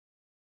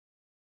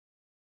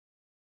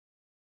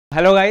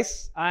Hello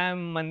guys, I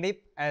am Mandeep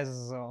I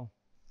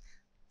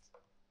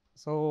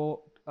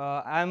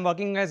am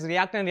working as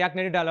React and React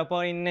Native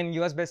developer in an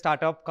US based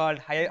startup called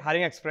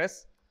Hiring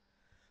Express.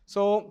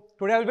 So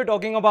today I will be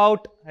talking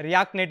about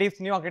React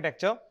Native's new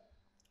architecture.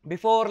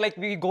 Before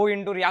we go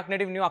into React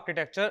Native new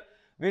architecture,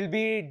 we'll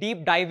be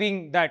deep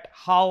diving that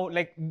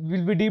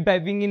we'll be deep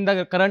diving in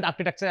the current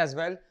architecture as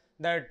well,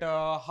 that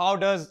how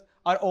does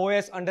our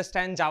OS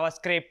understand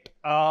JavaScript,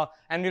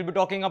 and we'll be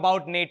talking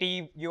about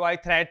native UI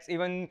threads,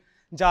 even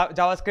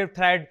JavaScript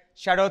thread,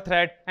 shadow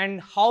thread,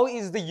 and how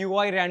is the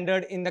UI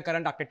rendered in the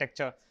current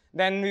architecture.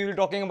 Then we will be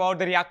talking about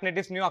the React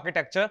Native's new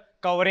architecture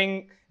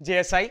covering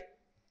JSI,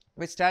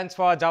 which stands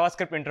for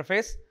JavaScript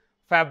Interface,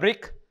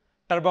 Fabric,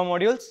 Turbo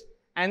Modules,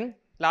 and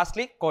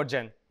lastly,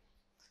 CodeGen.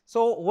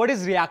 So what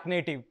is React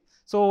Native?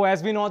 So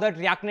as we know that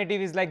React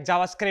Native is like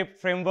JavaScript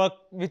framework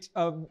which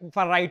for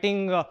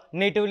writing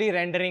natively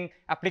rendering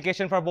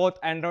application for both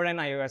Android and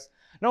iOS.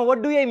 Now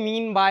what do I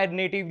mean by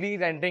natively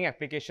rendering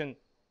application?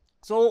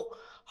 So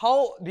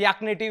how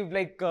React Native,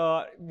 we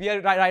will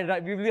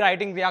be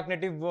writing React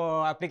Native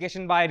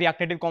application by React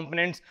Native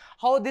components,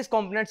 how these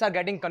components are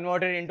getting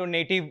converted into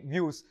native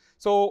views.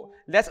 So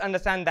let's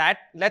understand that.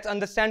 Let's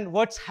understand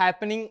what's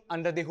happening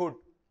under the hood.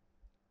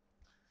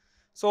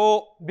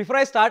 So before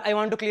I start, I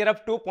want to clear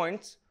up 2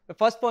 points. The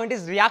first point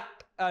is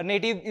React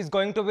Native is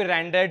going to be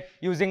rendered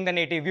using the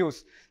native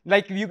views.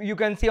 Like you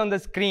can see on the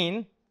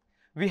screen,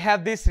 we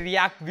have this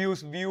React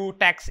views, view,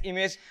 text,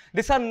 image.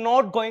 These are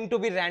not going to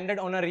be rendered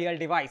on a real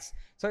device.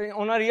 So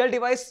on a real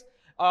device,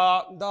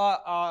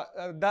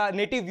 the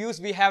native views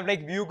we have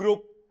like view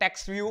group,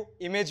 text view,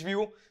 image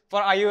view.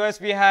 For iOS,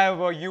 we have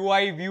a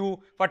UI view.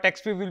 For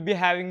text view, we'll be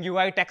having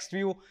UI text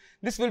view.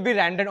 This will be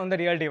rendered on the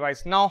real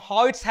device. Now,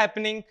 how it's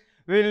happening,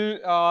 we'll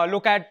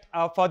look at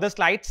further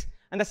slides.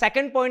 And the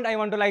second point I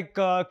want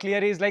to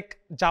clear is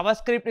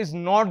JavaScript is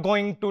not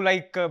going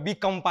to be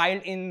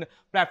compiled in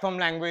platform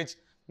language,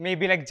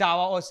 maybe like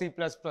Java or C++.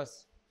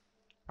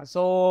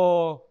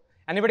 So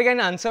anybody can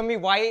answer me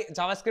why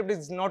JavaScript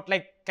is not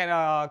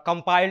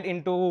compiled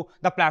into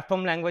the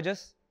platform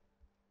languages?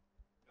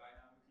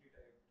 Dynamically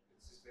typed,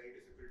 it's just very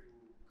difficult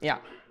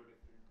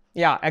to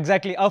Yeah,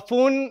 exactly. A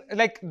phone,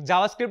 like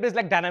JavaScript is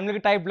like dynamically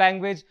typed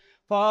language.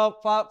 For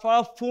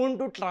a phone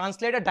to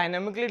translate a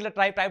dynamically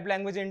typed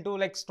language into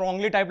like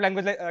strongly typed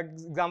language, like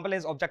example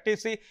is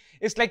Objective-C,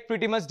 is like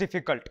pretty much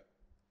difficult.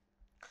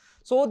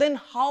 So then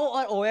how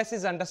our OS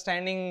is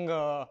understanding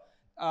the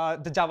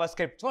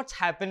JavaScript? What's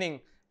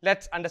happening?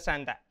 Let's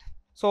understand that.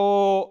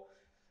 So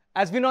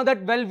as we know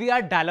that, well, we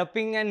are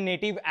developing a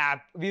native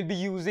app, we'll be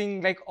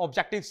using like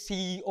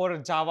Objective-C or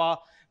Java.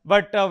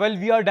 But well,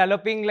 we are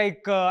developing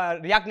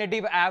React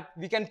Native app,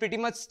 we can pretty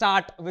much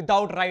start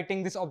without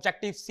writing this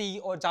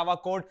Objective-C or Java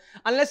code,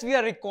 unless we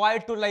are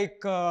required to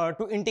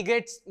to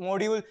integrate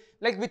module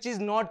which is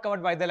not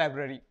covered by the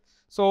library.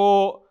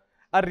 So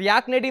a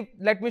React Native,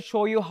 let me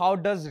show you how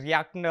does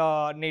React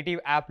Native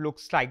app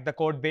looks like, the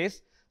code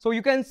base. So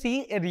you can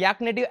see a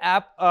React Native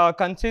app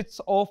consists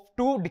of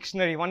 2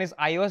 dictionary. One is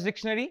iOS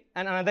dictionary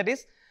and another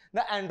is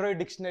the Android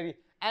dictionary.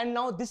 And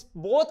now this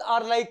both are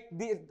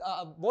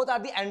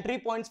the entry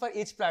points for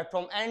each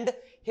platform. And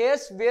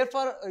here's where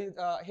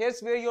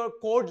your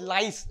code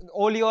lies.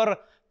 All your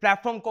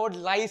platform code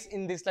lies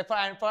in this. Like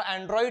for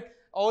Android,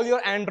 all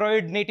your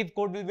Android native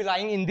code will be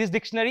lying in this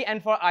dictionary,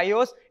 and for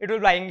iOS, it will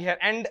be lying here.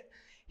 And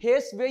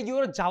here's where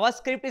your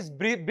JavaScript is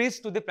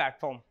bridged to the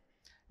platform.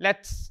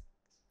 Let's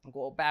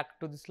go back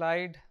to the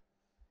slide.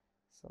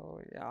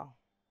 So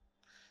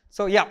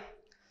yeah.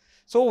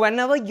 So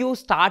whenever you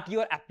start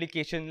your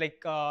application,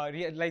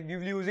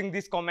 you're using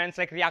these commands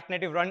like React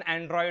Native run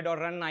Android or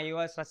run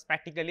iOS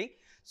respectively,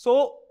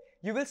 so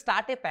you will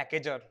start a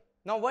packager.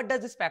 Now what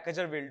does this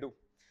packager will do?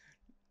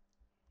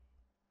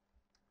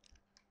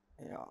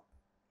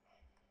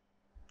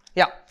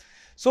 Yeah.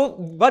 So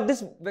when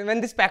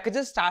this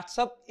packager starts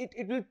up,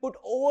 it will put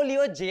all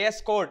your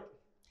JS code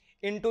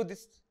into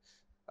this.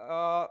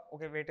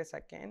 Okay, wait a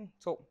second.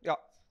 So yeah.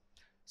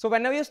 So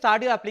whenever you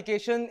start your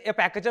application, a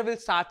packager will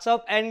start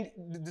up, and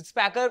this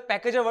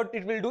packager, what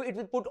it will do, it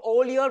will put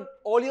all your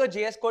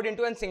JS code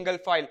into a single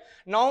file.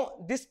 Now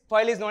this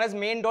file is known as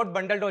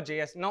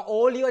main.bundle.js. Now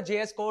all your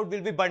JS code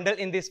will be bundled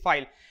in this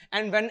file,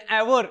 and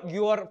whenever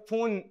your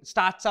phone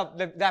starts up,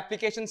 the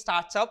application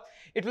starts up,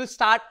 it will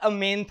start a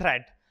main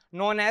thread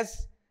known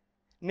as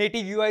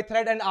native UI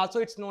thread, and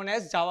also it's known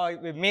as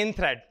Java main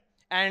thread.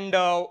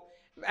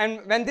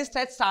 And when this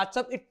thread starts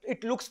up,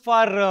 it looks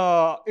for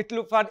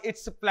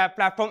its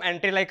platform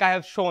entry, like I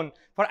have shown.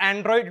 For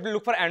Android, it will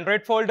look for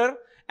Android folder,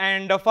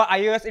 and for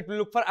iOS, it will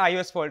look for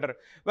iOS folder.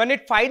 When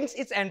it finds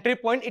its entry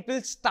point, it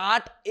will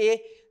start a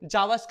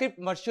JavaScript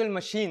virtual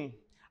machine,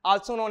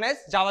 also known as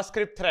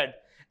JavaScript thread,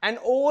 and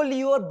all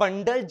your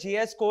bundled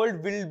JS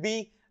code will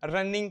be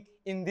running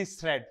in this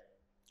thread.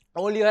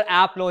 All your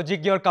app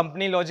logic, your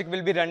company logic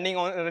will be running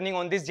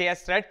on this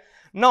JS thread.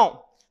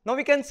 Now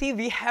we can see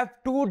we have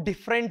 2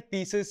 different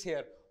pieces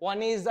here.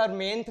 One is our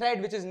main thread,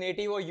 which is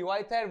native or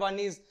UI thread. One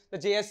is the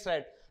JS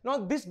thread. Now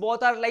these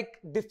both are like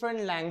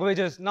different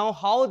languages. Now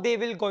how they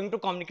will going to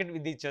communicate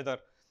with each other?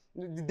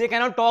 They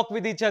cannot talk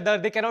with each other,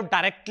 they cannot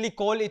directly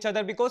call each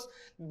other because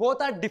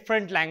both are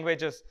different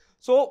languages.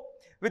 So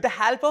with the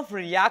help of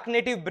React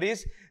Native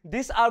bridge,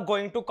 these are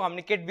going to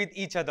communicate with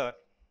each other.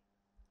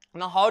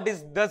 Now how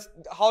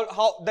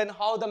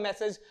how the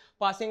message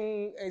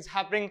passing is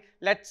happening,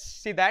 let's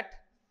see that.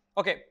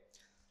 Okay,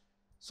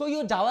 so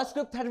your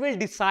JavaScript thread will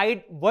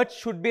decide what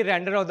should be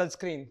rendered on the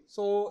screen.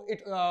 So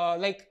it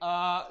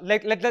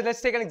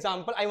let's take an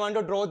example. I want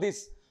to draw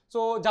this.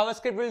 So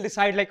JavaScript will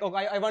decide like,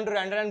 okay, I want to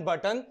render a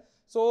button.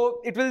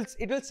 So it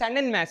will send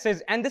a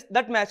message, and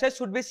that message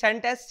should be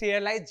sent as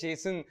serialized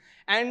JSON.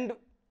 And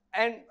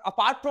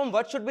apart from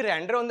what should be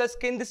rendered on the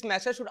screen, this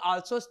message should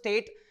also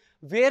state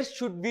where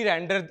should we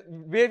render,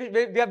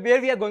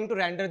 where we are going to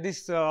render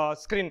this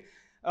screen.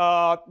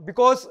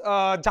 Because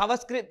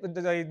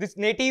JavaScript, this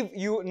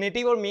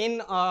native or main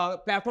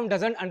platform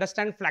doesn't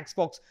understand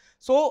Flexbox.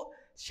 So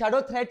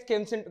shadow thread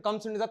comes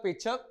into the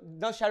picture.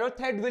 The shadow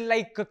thread will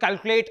like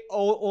calculate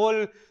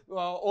all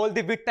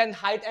the width and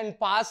height and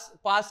pass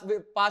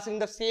in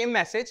the same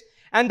message,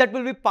 and that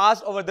will be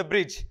passed over the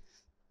bridge.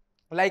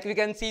 Like we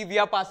can see, we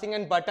are passing a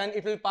button,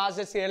 it will pass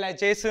the serialized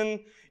JSON.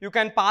 You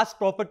can pass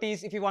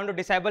properties. If you want to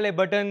disable a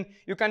button,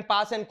 you can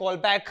pass and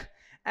callback.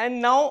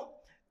 And now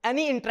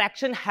any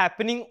interaction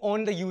happening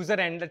on the user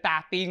end, the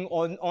tapping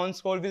on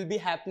scroll will be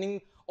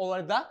happening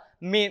over the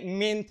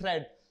main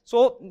thread.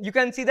 So you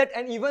can see that,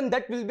 and even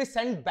that will be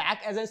sent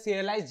back as a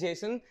serialized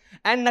JSON,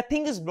 and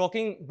nothing is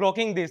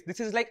blocking this. This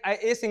is like an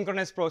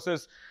asynchronous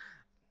process.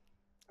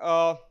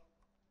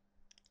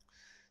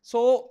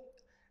 So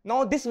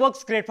now this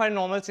works great for a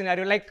normal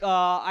scenario. Like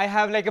I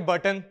have like a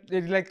button,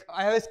 like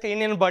I have a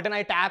screen and a button,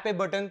 I tap a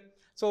button.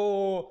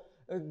 So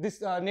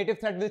this native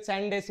thread will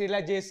send a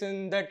serialized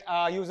JSON that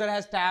user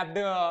has tapped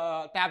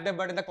the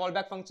button. The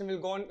callback function will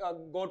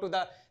go to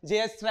the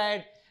JS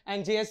thread,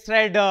 and JS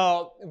thread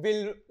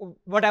will,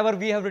 whatever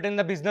we have written,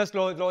 the business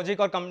logic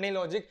or company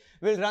logic,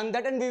 will run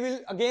that, and we will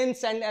again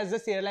send as the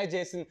serialized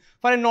JSON.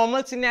 For a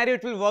normal scenario,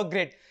 it will work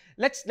great.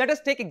 Let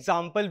us take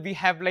example. We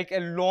have like a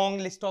long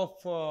list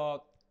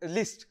of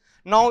list.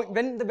 Now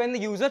when the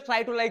user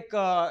try to like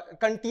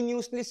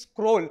continuously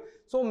scroll,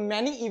 so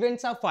many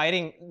events are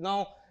firing.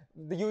 Now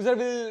the user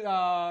will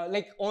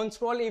like on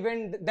scroll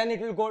event, then it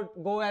will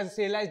go as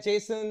serialized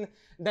JSON,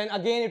 then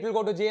again it will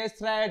go to JS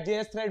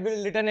thread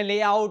will return a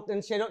layout,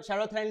 and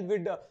shadow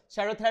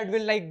thread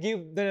will like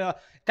give the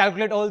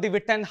calculate all the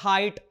width and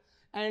height,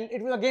 and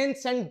it will again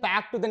send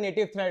back to the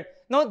native thread.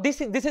 Now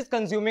this is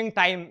consuming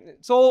time.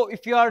 So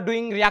if you are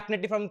doing React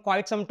Native from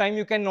quite some time,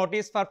 you can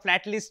notice for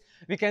flat list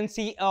we can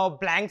see a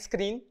blank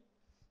screen.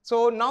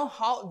 So now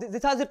how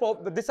these are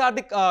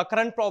the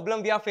current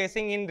problem we are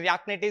facing in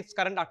React Native's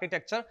current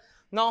architecture.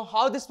 Now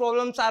how these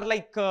problems are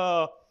like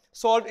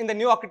solved in the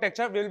new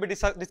architecture, we will be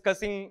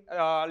discussing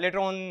later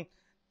on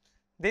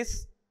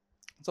this.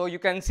 So you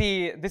can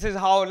see this is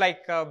how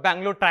like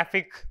Bangalore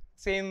traffic,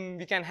 same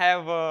we can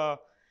have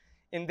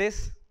in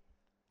this.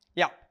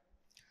 Yeah.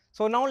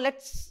 So now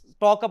let's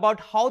talk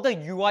about how the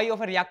UI of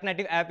a React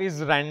Native app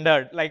is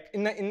rendered, like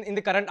in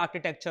the current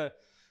architecture.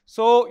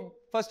 So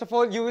first of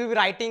all, you will be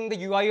writing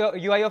the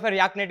UI of a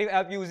React Native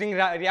app using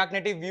React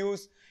Native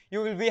views. You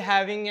will be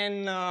having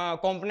an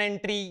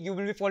component tree. You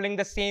will be following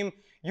the same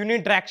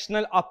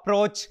unidirectional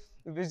approach,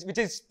 which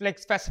is like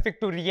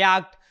specific to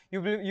React.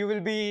 You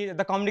will be,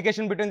 the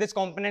communication between these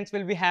components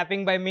will be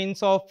happening by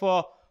means of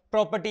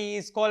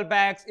properties,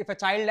 callbacks. If a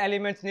child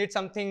element needs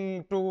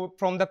something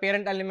from the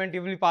parent element,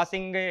 you will be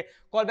passing a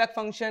callback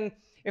function.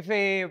 If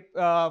a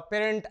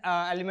parent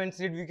element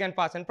needs, you can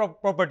pass in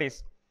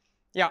properties.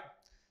 Yeah.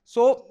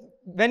 So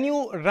when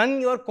you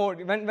run your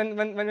code,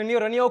 when you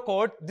run your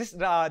code, this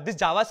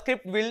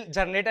JavaScript will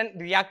generate a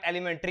React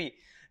element tree.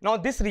 Now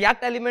this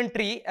React element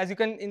tree, as you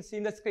can see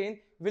in the screen,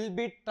 will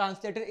be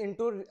translated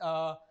into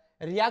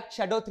React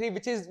shadow tree,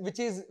 which is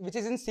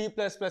in C++,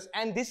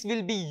 and this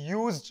will be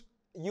used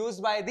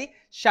by the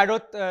shadow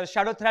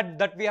thread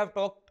that we have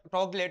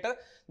talked later.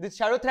 This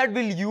shadow thread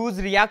will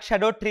use React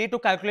shadow tree to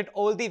calculate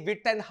all the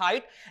width and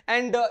height,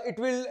 and it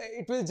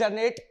will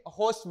generate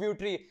host view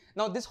tree.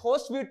 Now this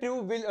host view tree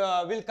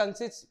will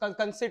consist of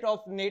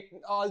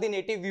all the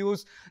native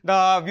views,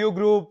 the view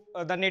group,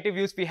 the native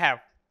views we have.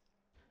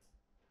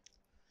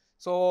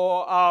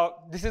 So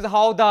this is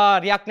how the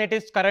React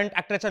Native's current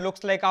architecture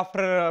looks like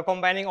after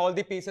combining all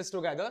the pieces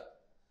together.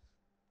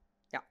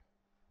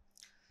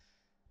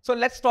 So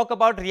let's talk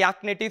about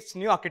React Native's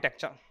new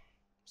architecture.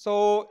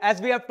 So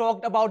as we have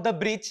talked about the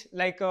bridge,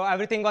 like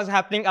everything was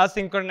happening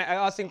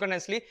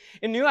asynchronously.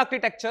 In new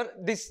architecture,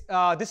 this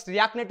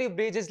React Native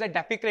bridge is like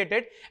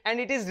deprecated, and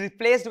it is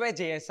replaced by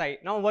JSI.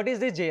 Now what is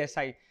the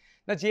JSI?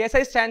 The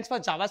JSI stands for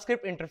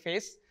JavaScript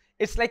interface.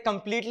 It's like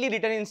completely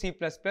written in C++.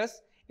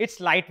 It's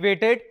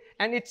lightweighted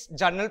and it's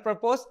general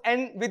purpose.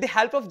 And with the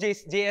help of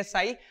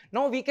JSI,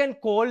 now we can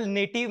call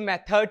native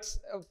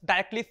methods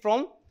directly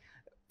from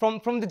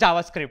the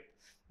JavaScript.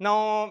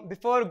 Now,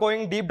 before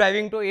going deep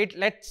diving to it,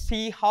 let's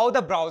see how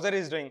the browser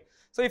is doing.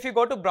 So if you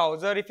go to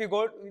browser, if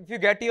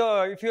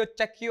you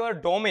check your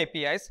DOM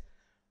APIs,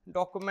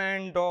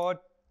 document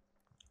dot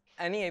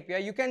any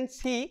API, you can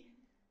see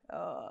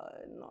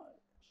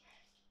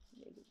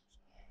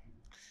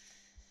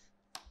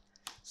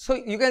so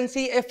you can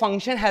see a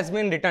function has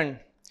been written.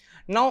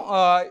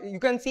 Now you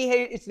can see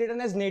here it's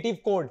written as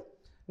native code.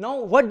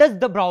 Now what does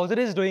the browser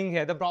is doing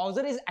here? The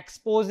browser is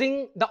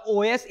exposing the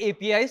OS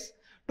APIs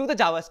to the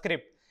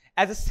JavaScript.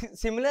 As a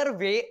similar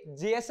way,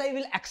 JSI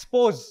will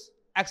expose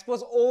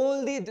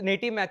all the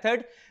native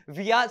method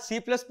via C++.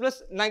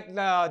 Like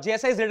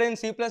JSI is written in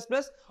C++.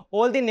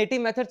 All the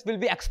native methods will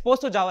be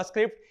exposed to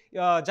JavaScript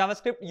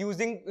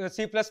using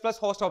C++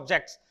 host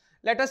objects.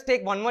 Let us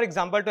take one more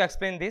example to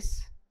explain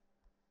this.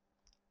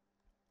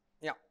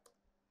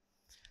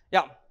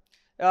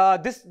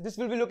 This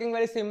will be looking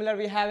very similar.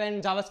 We have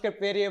an JavaScript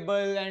variable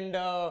and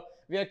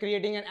we are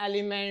creating an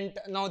element.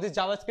 Now this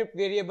JavaScript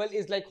variable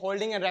is like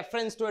holding a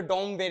reference to a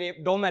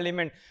DOM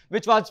element,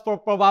 which was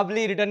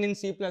probably written in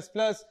C++.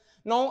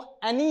 Now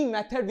any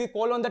method we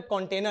call on that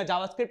container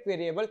JavaScript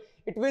variable,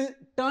 it will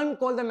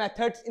call the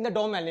methods in the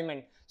DOM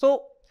element.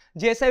 So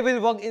JSI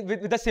will work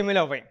with a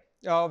similar way.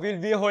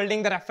 We'll be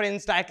holding the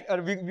reference,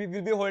 we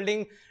will be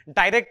holding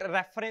direct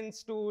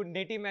reference to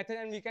native method,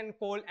 and we can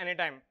call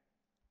anytime.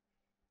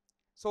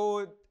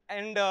 So,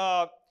 and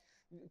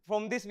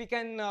from this we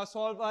can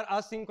solve our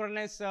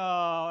asynchronous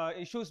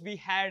issues we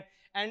had,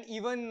 and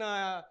even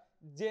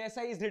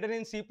JSI is written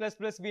in C++.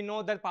 We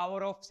know the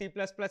power of C++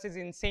 is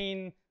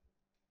insane.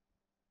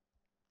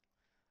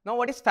 Now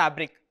what is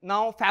Fabric?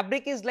 Now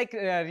Fabric is like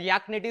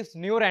React Native's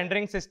new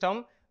rendering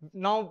system.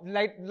 Now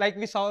like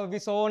we saw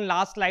on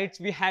last slides,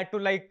 we had to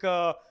like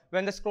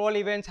when the scroll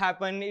events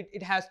happen,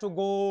 it has to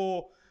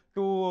go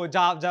to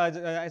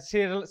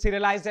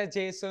serialize as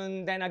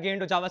JSON, then again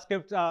to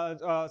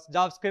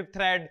JavaScript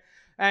thread,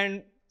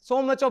 and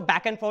so much of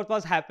back and forth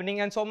was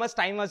happening and so much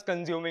time was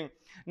consuming.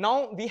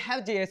 Now we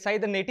have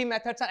JSI, the native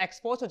methods are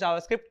exposed to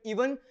JavaScript,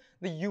 even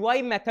the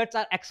UI methods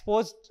are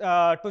exposed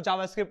to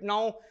JavaScript.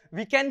 Now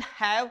we can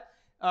have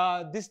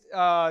this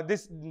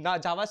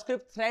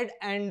JavaScript thread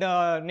and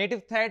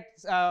native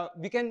threads,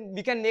 we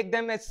can make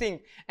them as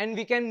sync, and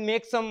we can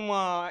make some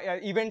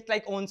events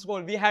like on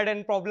scroll. We had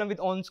a problem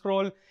with on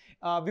scroll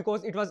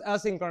because it was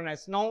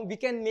asynchronous. Now we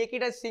can make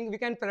it as sync. We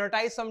can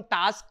prioritize some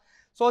tasks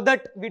so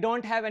that we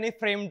don't have any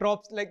frame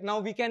drops. Like now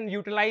we can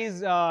utilize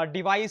the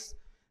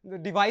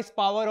device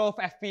power of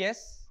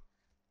FPS.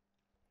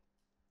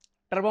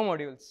 Turbo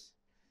modules.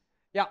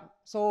 Yeah,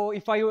 so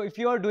if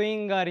you are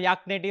doing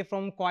React Native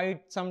from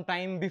quite some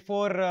time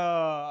before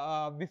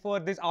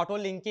this auto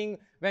linking,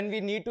 when we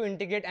need to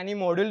integrate any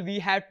module, we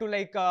had to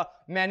like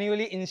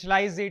manually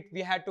initialize it.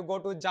 We had to go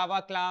to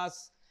Java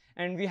class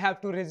and we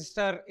have to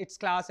register its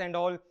class and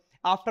all.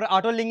 After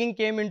auto linking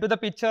came into the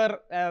picture,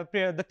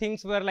 the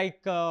things were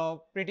like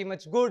pretty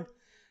much good.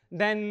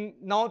 Then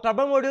now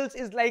Turbo modules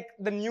is like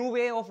the new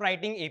way of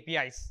writing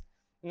APIs.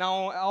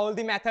 Now all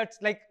the methods,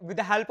 like with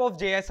the help of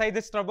JSI,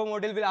 this Turbo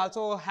module will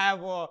also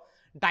have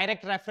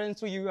direct reference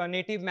to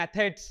native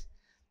methods,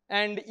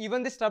 and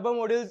even this Turbo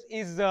modules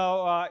is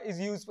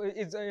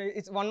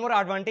it's one more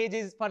advantage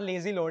is for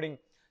lazy loading.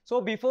 So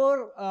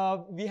before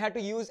we had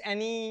to use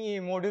any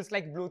modules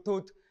like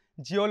Bluetooth,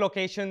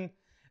 geolocation,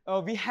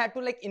 we had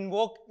to like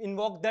invoke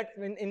that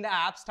in the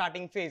app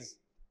starting phase.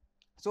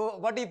 So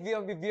what if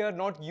we are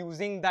not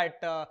using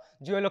that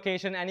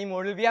geolocation, any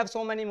module? We have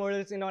so many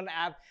modules in our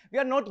app. We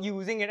are not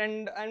using it,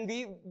 and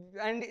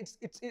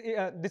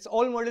this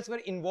all modules were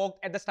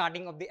invoked at the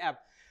starting of the app,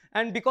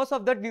 and because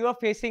of that we were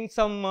facing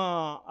some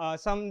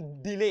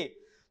delay.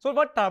 So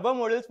what Turbo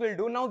modules will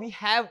do, now we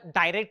have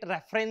direct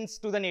reference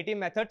to the native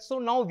method. So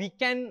now we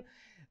can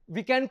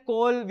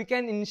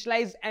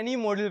initialize any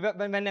module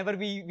whenever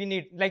we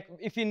need. Like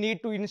if we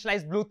need to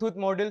initialize Bluetooth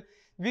module,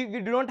 we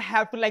do not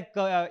have to like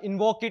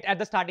invoke it at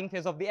the starting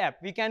phase of the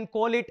app. We can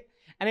call it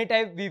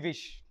anytime we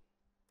wish.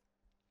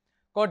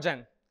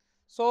 CodeGen.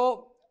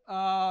 So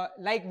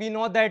like we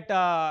know that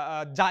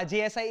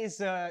JSI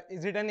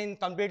is written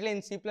completely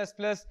in C++,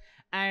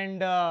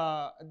 and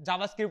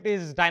JavaScript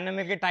is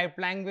dynamically typed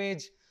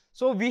language.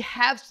 So we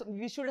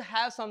should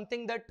have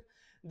something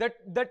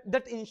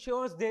that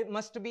ensures there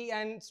must be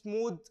a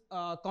smooth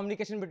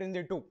communication between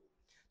the two.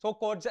 So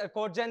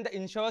CodeGen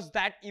ensures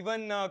that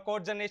even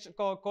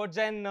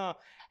CodeGen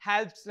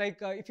helps, like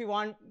if you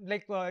want,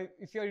 like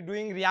if you are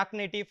doing React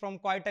Native from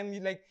quite time,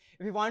 like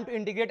if you want to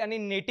integrate any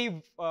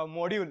native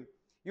module,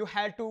 you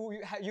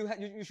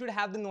should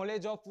have the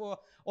knowledge of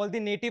all the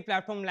native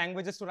platform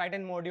languages to write a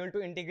module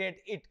to integrate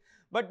it.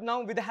 But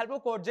now with the help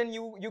of CodeGen,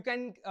 you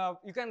can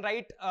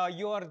write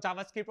your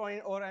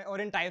JavaScript or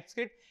in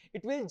TypeScript.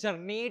 It will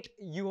generate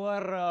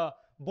your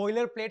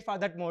boilerplate for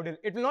that module.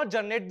 It will not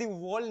generate the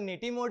whole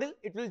native module.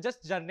 It will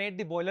just generate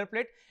the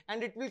boilerplate,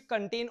 and it will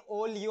contain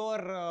all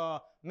your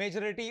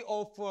majority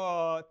of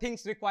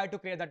things required to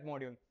create that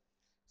module.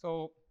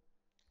 So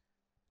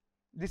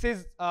this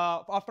is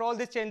after all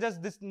these changes,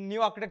 this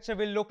new architecture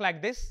will look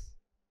like this.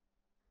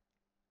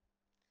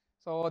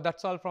 So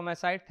that's all from my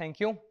side.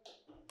 Thank you.